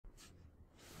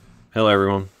Hello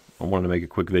everyone, I wanted to make a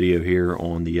quick video here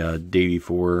on the Davie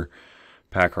 4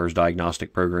 Paccar's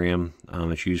diagnostic program.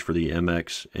 It's used for the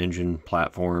MX engine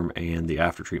platform and the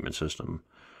aftertreatment system.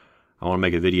 I want to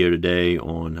make a video today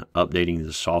on updating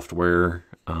the software,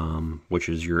 which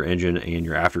is your engine and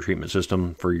your aftertreatment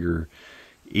system for your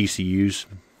ECUs.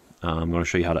 I'm going to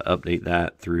show you how to update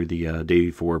that through the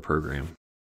Davie 4 program.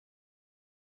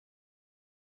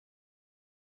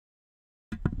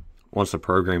 Once the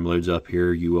program loads up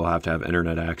here, you will have to have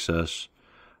internet access,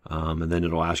 and then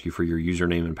it'll ask you for your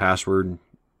username and password.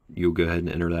 You'll go ahead and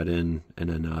enter that in, and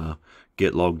then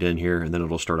get logged in here, and then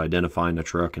it'll start identifying the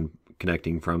truck and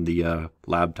connecting from the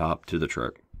laptop to the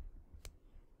truck.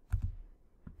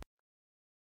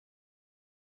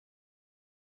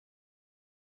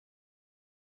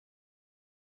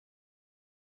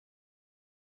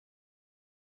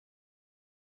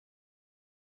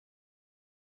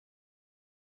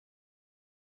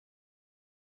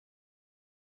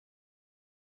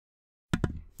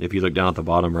 If you look down at the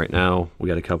bottom right now, we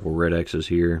got a couple red X's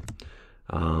here.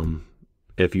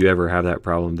 If you ever have that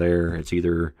problem there, it's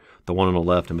either the one on the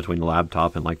left in between the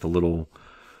laptop and like the little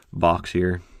box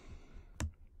here.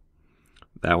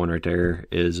 That one right there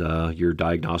is your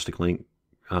diagnostic link,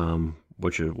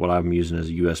 which is what I'm using as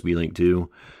a USB link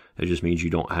too. It just means you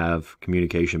don't have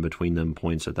communication between them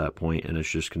points at that point, and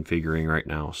it's just configuring right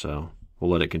now. So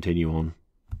we'll let it continue on.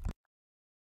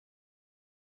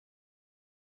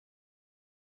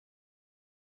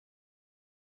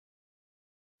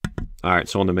 Alright,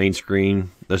 so on the main screen,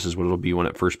 this is what it'll be when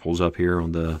it first pulls up here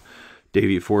on the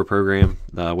Davie 4 program.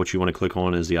 What you want to click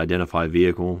on is the Identify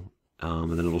Vehicle,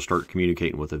 and then it'll start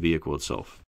communicating with the vehicle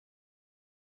itself.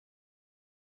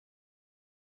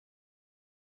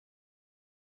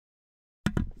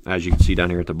 As you can see down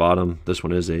here at the bottom, this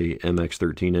one is a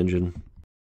MX13 engine.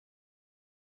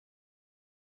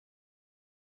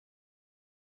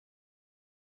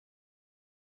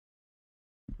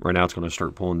 Right now it's going to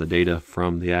start pulling the data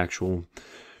from the actual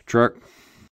truck.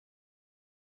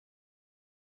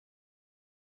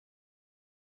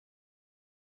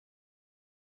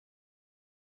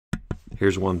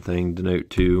 Here's one thing to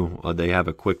note too, they have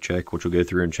a quick check which will go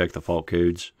through and check the fault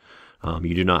codes.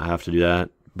 You do not have to do that,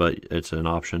 but it's an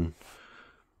option.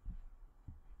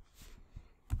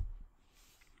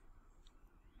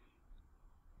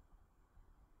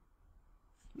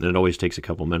 And it always takes a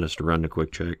couple minutes to run the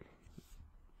quick check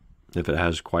if it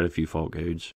has quite a few fault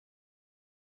codes.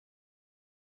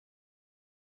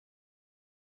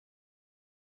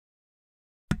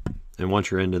 And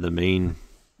once you're into the main,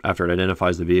 after it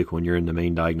identifies the vehicle and you're in the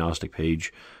main diagnostic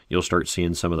page, you'll start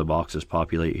seeing some of the boxes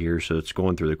populate here. So it's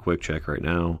going through the quick check right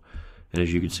now. And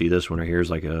as you can see, this one right here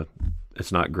is like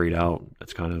it's not grayed out.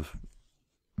 It's kind of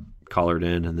collared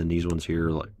in, and then these ones here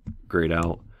are like grayed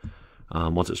out.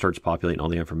 Once it starts populating all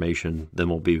the information, then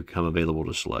will become available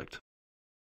to select.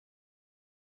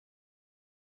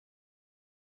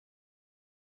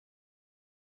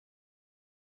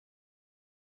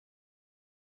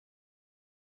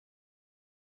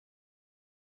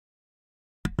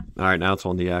 Alright, now it's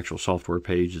on the actual software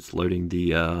page. It's loading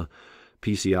the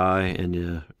PCI and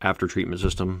the after-treatment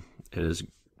system. It is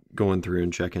going through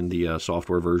and checking the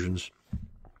software versions.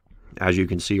 As you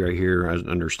can see right here,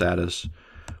 under status,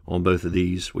 on both of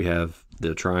these, we have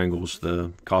the triangles,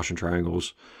 the caution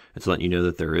triangles. It's letting you know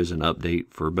that there is an update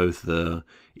for both the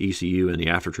ECU and the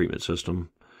after-treatment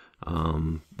system.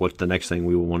 What the next thing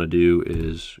we will want to do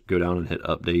is go down and hit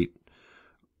update.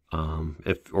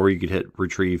 Or you could hit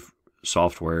retrieve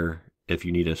software if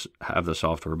you need to have the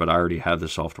software, but I already have the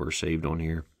software saved on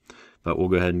here. But we'll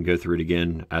go ahead and go through it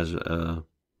again as a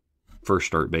first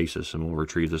start basis, and we'll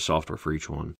retrieve the software for each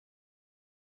one.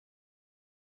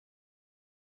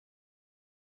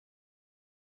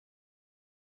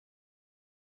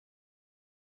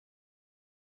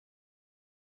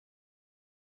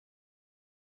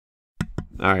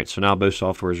 Alright, so now both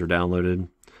softwares are downloaded,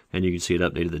 and you can see it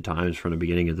updated the times from the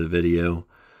beginning of the video.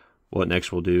 What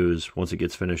next we'll do is, once it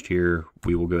gets finished here,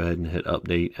 we will go ahead and hit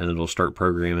update, and it'll start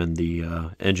programming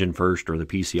the engine first, or the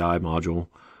PCI module,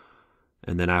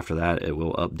 and then after that it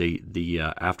will update the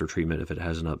after treatment if it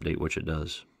has an update, which it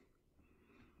does.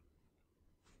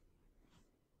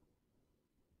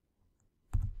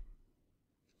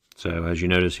 So as you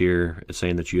notice here, it's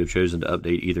saying that you have chosen to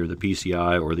update either the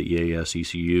PCI or the EAS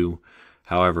ECU.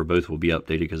 However, both will be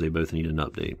updated because they both need an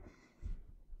update.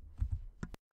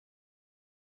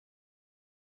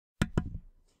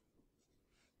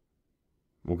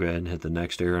 We'll go ahead and hit the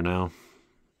next arrow now.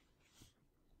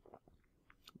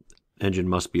 Engine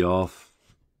must be off.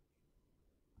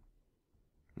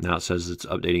 Now it says it's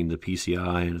updating the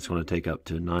PCI, and it's going to take up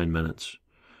to 9 minutes.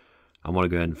 I'm going to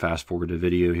go ahead and fast forward the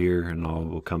video here, and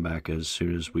we'll come back as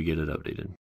soon as we get it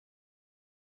updated.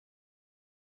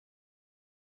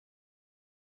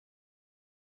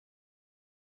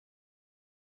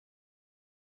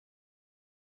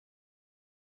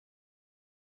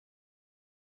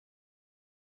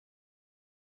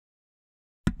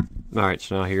 Alright,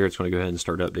 so now here it's going to go ahead and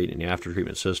start updating the after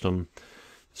treatment system.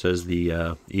 It says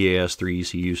the EAS 3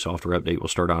 ECU software update will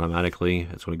start automatically.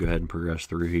 It's going to go ahead and progress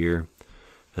through here.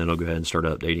 And it'll go ahead and start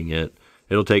updating it.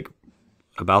 It'll take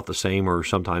about the same or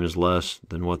sometimes less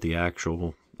than what the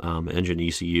actual engine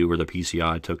ECU or the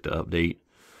PCI took to update.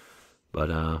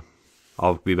 But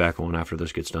I'll be back on after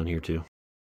this gets done here too.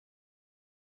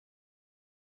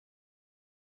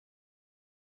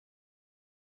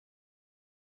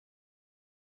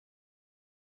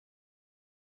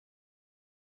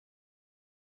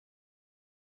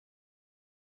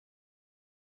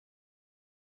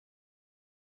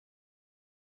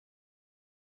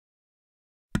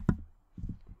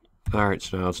 Alright,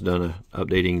 so now it's done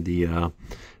updating the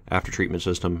after treatment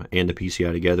system and the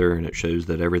PCI together, and it shows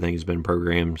that everything has been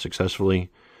programmed successfully.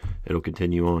 It'll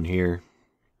continue on here.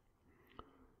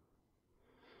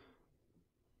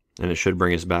 And it should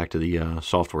bring us back to the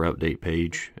software update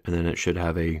page, and then it should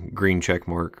have a green check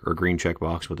mark or green check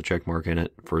box with a check mark in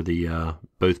it for the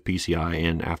both PCI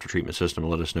and after treatment system to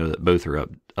let us know that both are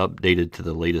updated to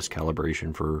the latest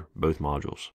calibration for both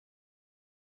modules.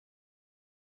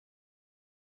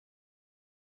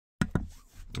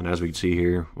 And as we can see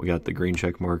here, we got the green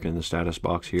check mark in the status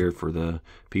box here for the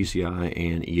PCI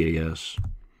and EAS.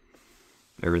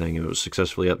 Everything was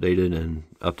successfully updated and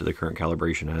up to the current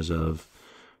calibration as of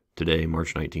today,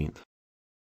 March 19th.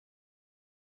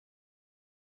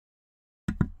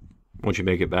 Once you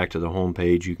make it back to the home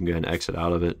page, you can go ahead and exit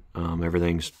out of it.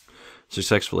 Everything's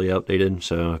successfully updated,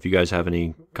 so if you guys have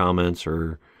any comments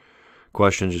or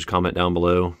questions, just comment down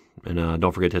below. And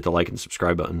don't forget to hit the like and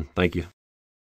subscribe button. Thank you.